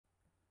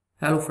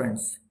Hello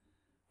friends,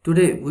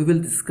 today we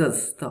will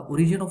discuss the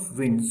origin of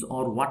winds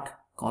or what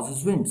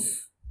causes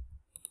winds.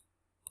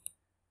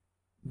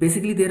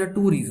 Basically there are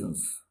two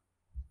reasons: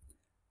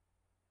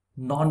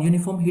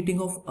 non-uniform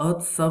heating of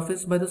Earth's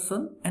surface by the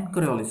sun and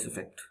Coriolis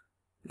effect.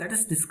 Let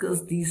us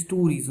discuss these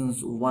two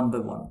reasons one by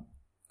one.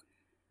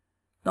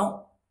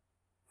 Now,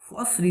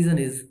 first reason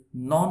is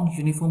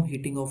non-uniform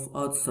heating of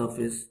Earth's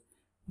surface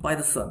by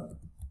the sun.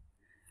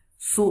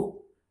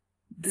 So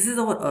this is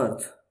our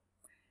Earth,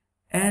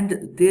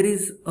 and there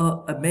is a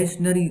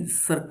imaginary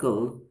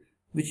circle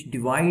which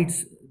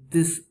divides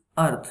this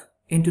earth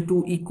into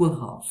two equal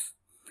halves.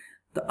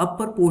 The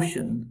upper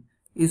portion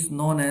is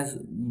known as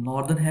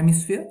northern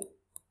hemisphere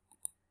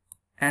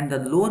and the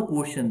lower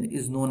portion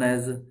is known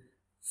as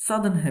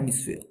southern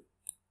hemisphere,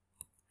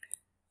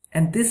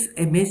 and this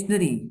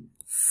imaginary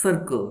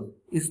circle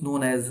is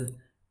known as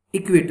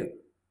equator.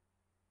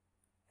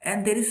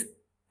 And there is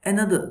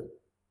another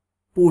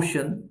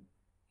portion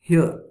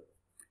here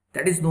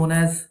that is known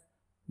as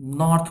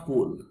North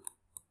Pole,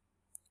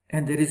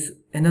 and there is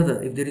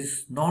another. If there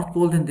is North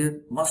Pole, then there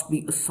must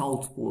be a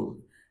South Pole,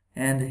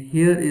 and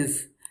here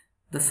is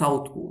the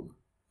South Pole.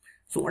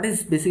 So what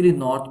is basically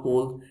North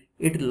Pole?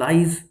 It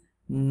lies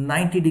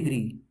 90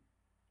 degree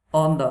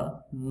on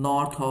the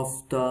north of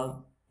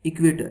the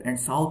equator, and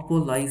South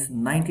Pole lies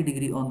 90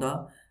 degree on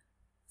the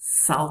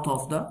south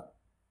of the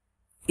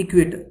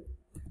equator.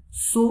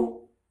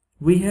 So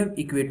we have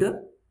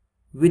equator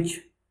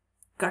which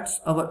cuts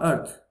our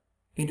earth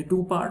into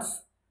two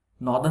parts,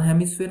 northern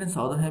hemisphere and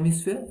southern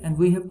hemisphere, and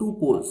we have two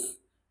poles,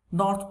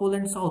 North Pole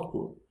and South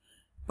Pole.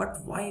 But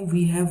why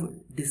we have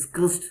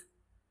discussed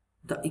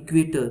the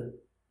equator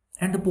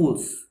and the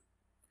poles?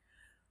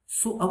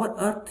 So our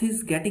earth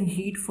is getting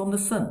heat from the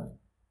sun,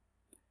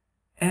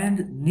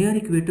 and near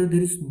equator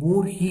there is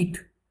more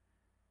heat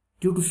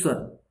due to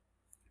sun,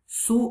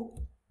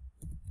 so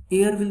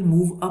air will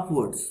move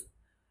upwards.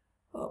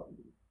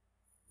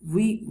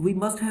 We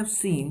must have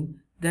seen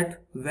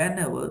that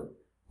whenever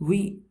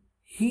we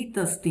heat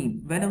the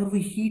steam, whenever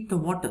we heat the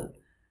water,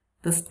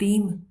 the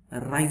steam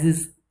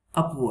rises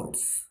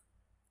upwards.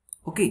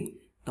 Okay,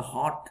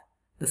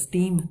 the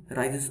steam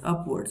rises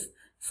upwards.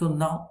 So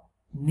now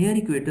near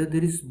equator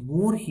there is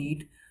more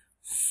heat,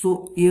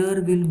 so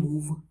air will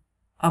move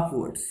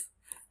upwards.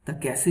 The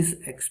gases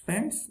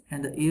expands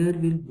and the air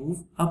will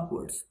move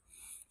upwards.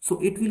 So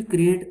it will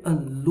create a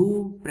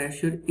low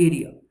pressure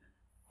area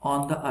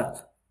on the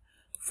earth.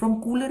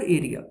 From cooler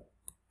area,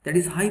 that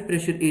is high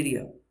pressure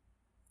area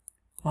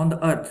on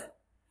the earth,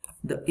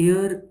 the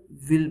air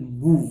will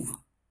move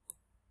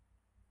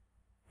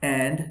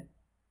and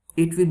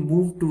it will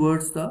move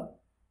towards the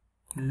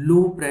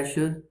low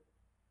pressure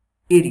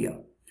area.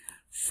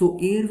 So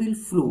air will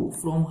flow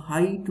from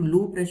high to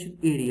low pressure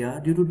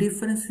area due to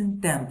difference in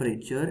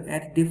temperature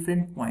at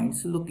different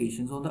points,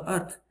 locations on the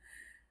earth.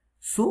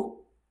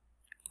 So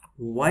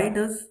why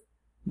does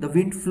the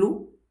wind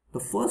flow? The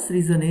first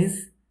reason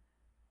is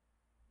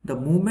the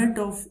movement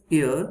of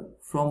air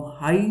from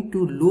high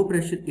to low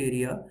pressure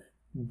area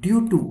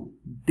due to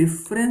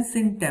difference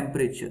in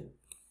temperature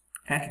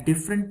at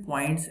different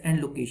points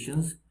and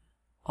locations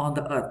on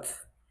the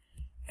earth.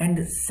 And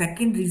the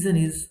second reason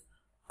is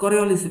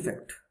Coriolis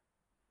effect.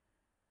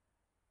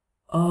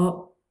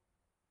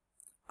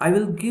 I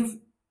will give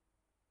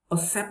a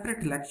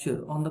separate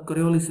lecture on the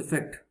Coriolis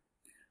effect,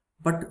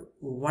 but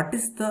what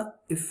is the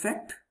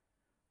effect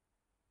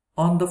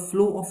on the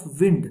flow of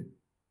wind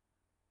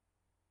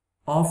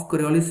of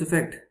Coriolis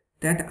effect,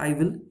 that I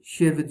will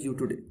share with you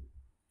today.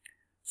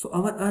 So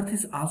our earth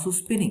is also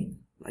spinning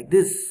like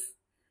this.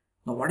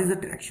 Now what is the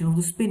direction of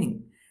the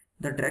spinning?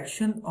 The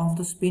direction of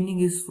the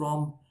spinning is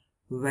from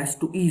west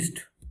to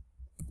east.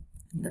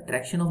 The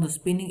direction of the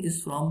spinning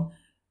is from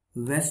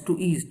west to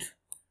east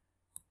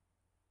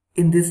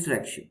in this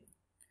direction.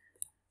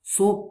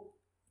 So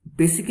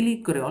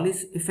basically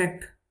Coriolis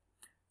effect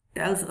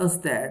tells us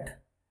that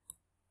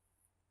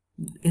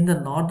in the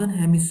northern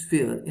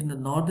hemisphere,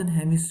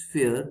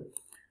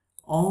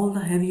 all the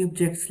heavy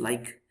objects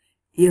like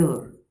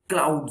air,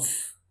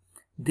 clouds,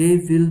 they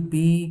will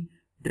be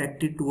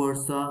directed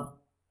towards the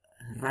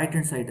right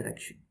hand side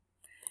direction.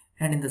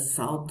 And in the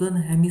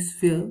southern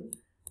hemisphere,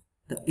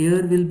 the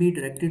air will be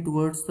directed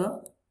towards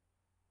the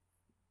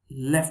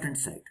left hand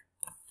side.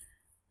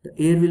 The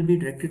air will be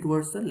directed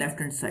towards the left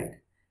hand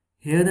side.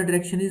 Here the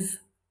direction is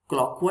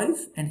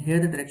clockwise and here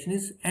the direction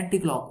is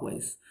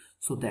anti-clockwise.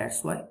 So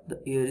that's why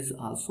the air is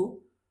also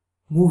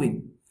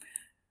moving.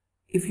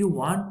 If you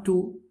want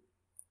to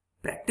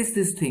practice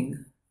this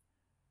thing,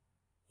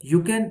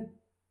 you can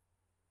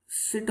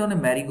sit on a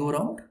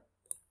merry-go-round.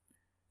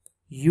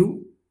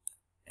 You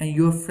and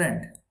your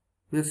friend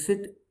will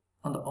sit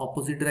on the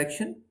opposite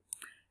direction,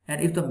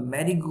 and if the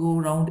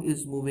merry-go-round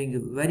is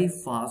moving very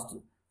fast,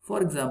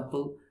 for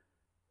example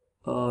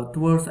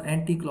towards the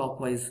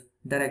anti-clockwise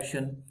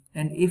direction,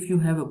 and if you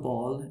have a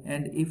ball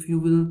and if you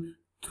will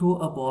throw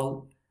a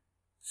ball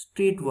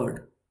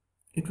straightward,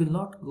 it will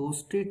not go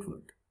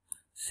straightward.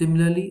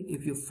 Similarly,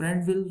 if your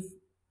friend will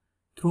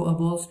throw a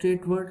ball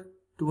straightward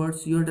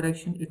towards your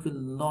direction, it will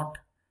not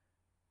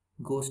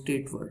go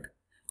stateward.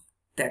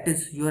 That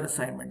is your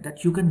assignment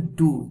that you can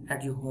do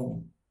at your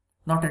home,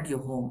 not at your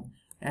home,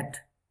 at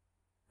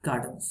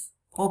gardens.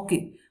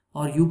 Okay,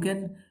 or you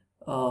can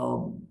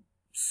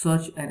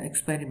search an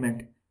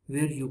experiment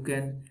where you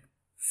can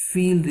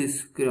feel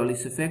this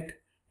Coriolis effect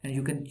and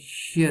you can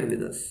share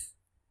with us.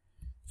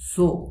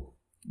 So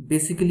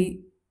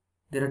basically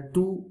there are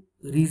two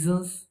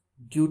reasons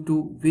due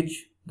to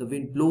which the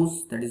wind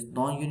blows, that is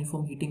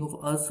non-uniform heating of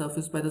Earth's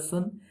surface by the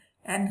sun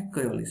and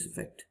Coriolis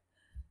effect.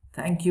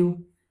 Thank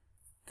you.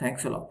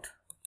 Thanks a lot.